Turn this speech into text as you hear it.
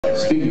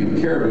Speaking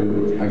of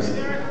caribou, I've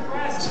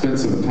spent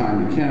some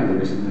time in Canada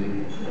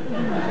recently,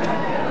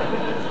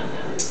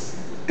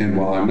 and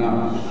while I'm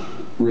not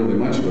really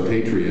much of a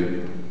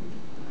patriot,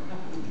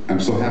 I'm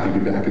so happy to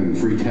be back in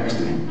free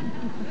texting.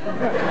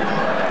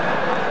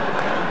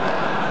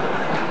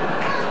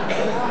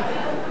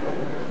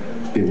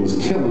 It was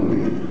killing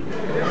me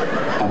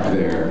up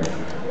there.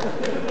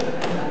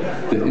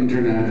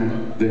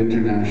 The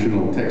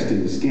international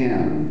texting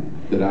scam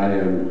that I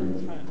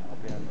am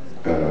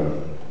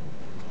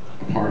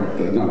a part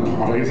of.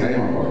 I guess I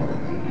am a part of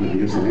it. I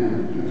guess I am.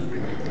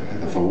 I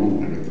got the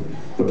phone, I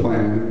got the plan.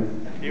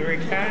 You were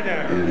in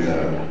Canada.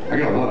 And I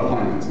got a lot of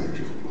plans,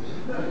 actually.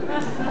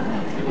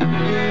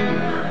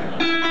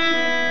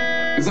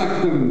 It's not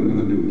nothing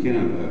to do with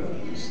Canada.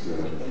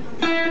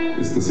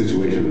 It's the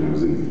situation that I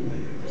was in.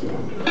 So.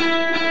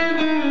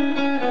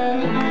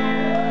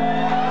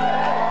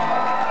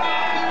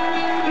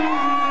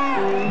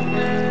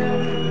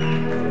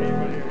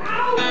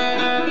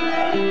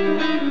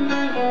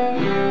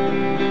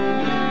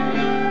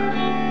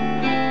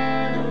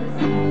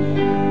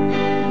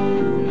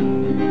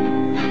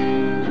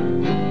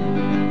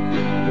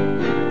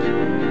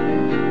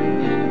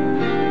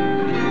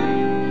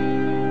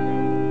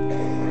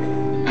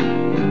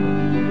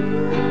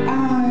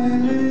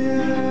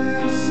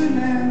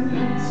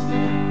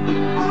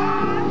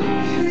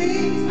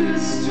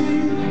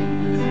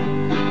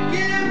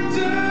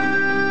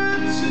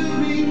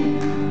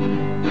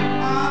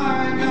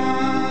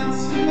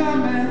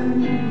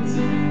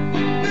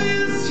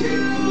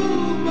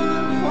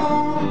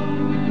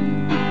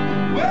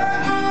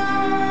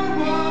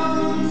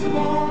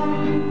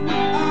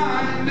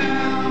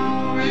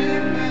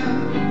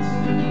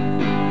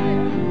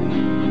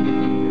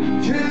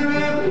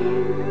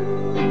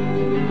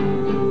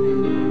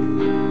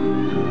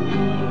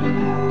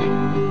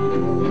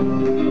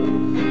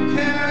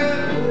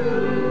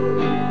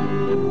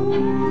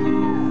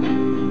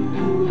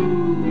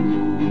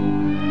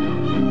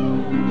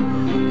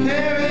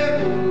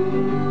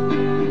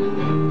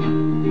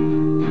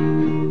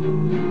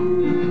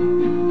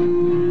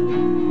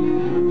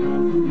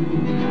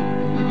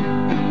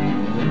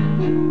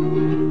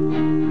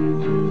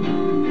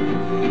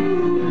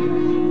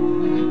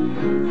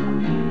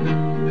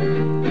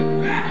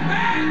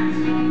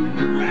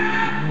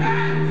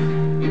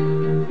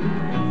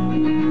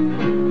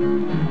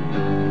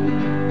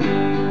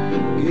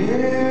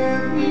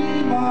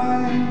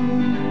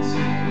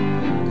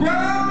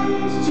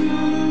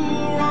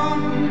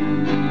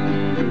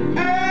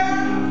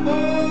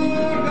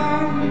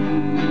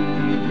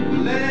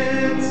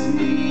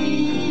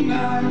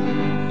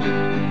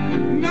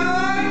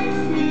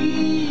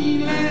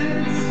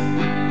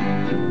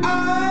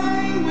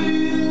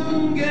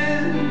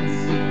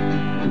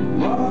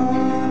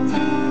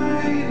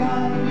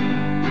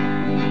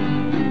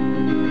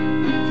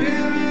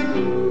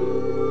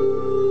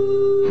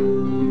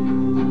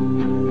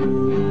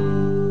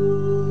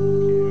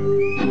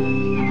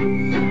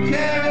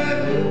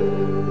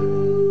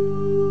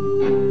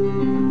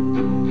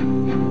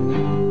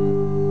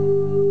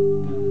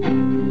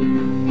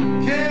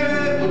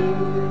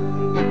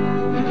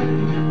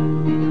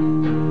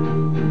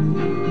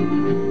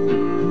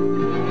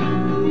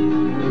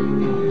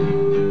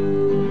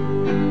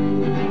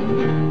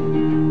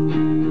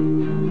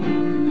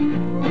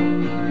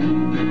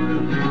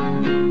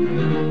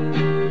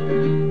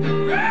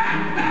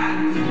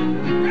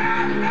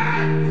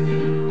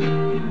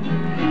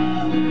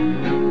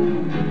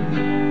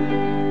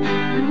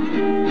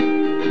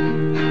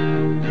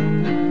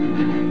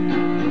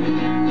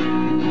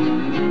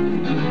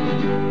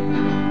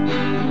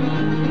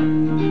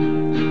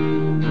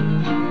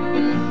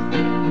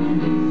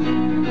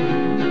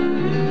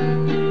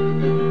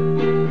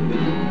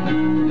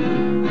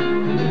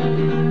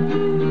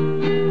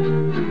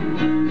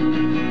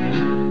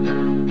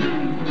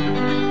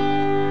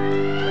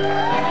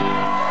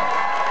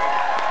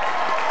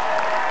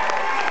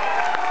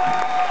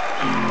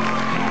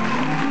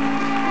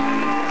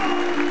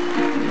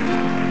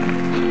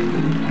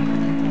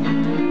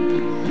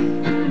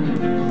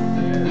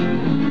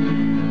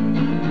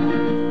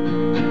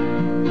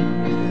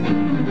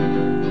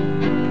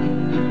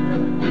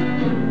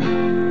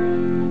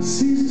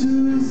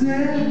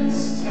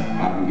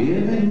 I'm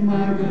giving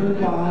my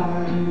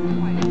goodbye.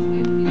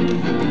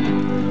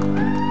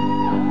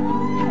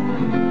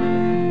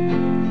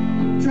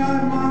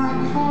 Drive my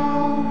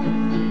car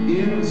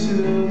into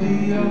the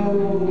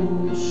old